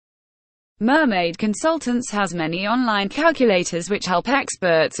Mermaid Consultants has many online calculators which help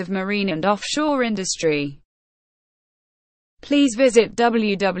experts of marine and offshore industry. Please visit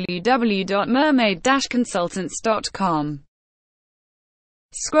www.mermaid-consultants.com.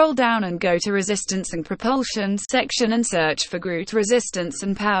 Scroll down and go to Resistance and Propulsion section and search for Groot Resistance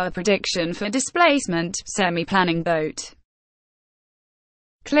and Power Prediction for Displacement, Semi-Planning Boat.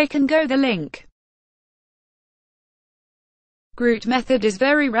 Click and go the link. Groot method is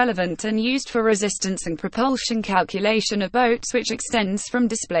very relevant and used for resistance and propulsion calculation of boats, which extends from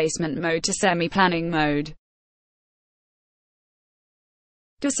displacement mode to semi-planning mode.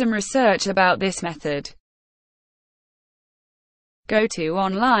 Do some research about this method. Go to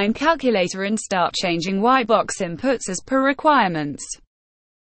online calculator and start changing white box inputs as per requirements.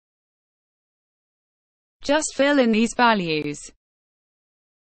 Just fill in these values.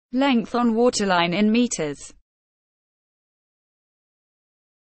 Length on waterline in meters.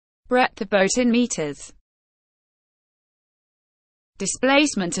 Breadth of boat in meters.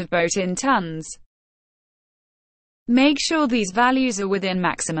 Displacement of boat in tons. Make sure these values are within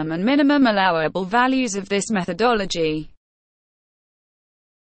maximum and minimum allowable values of this methodology.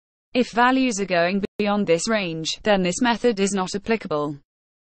 If values are going beyond this range, then this method is not applicable.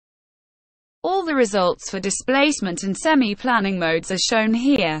 All the results for displacement and semi-planning modes are shown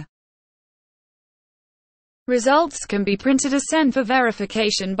here. Results can be printed or sent for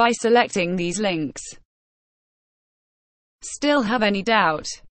verification by selecting these links. Still have any doubt?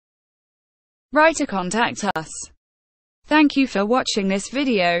 Write or contact us. Thank you for watching this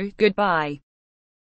video. Goodbye.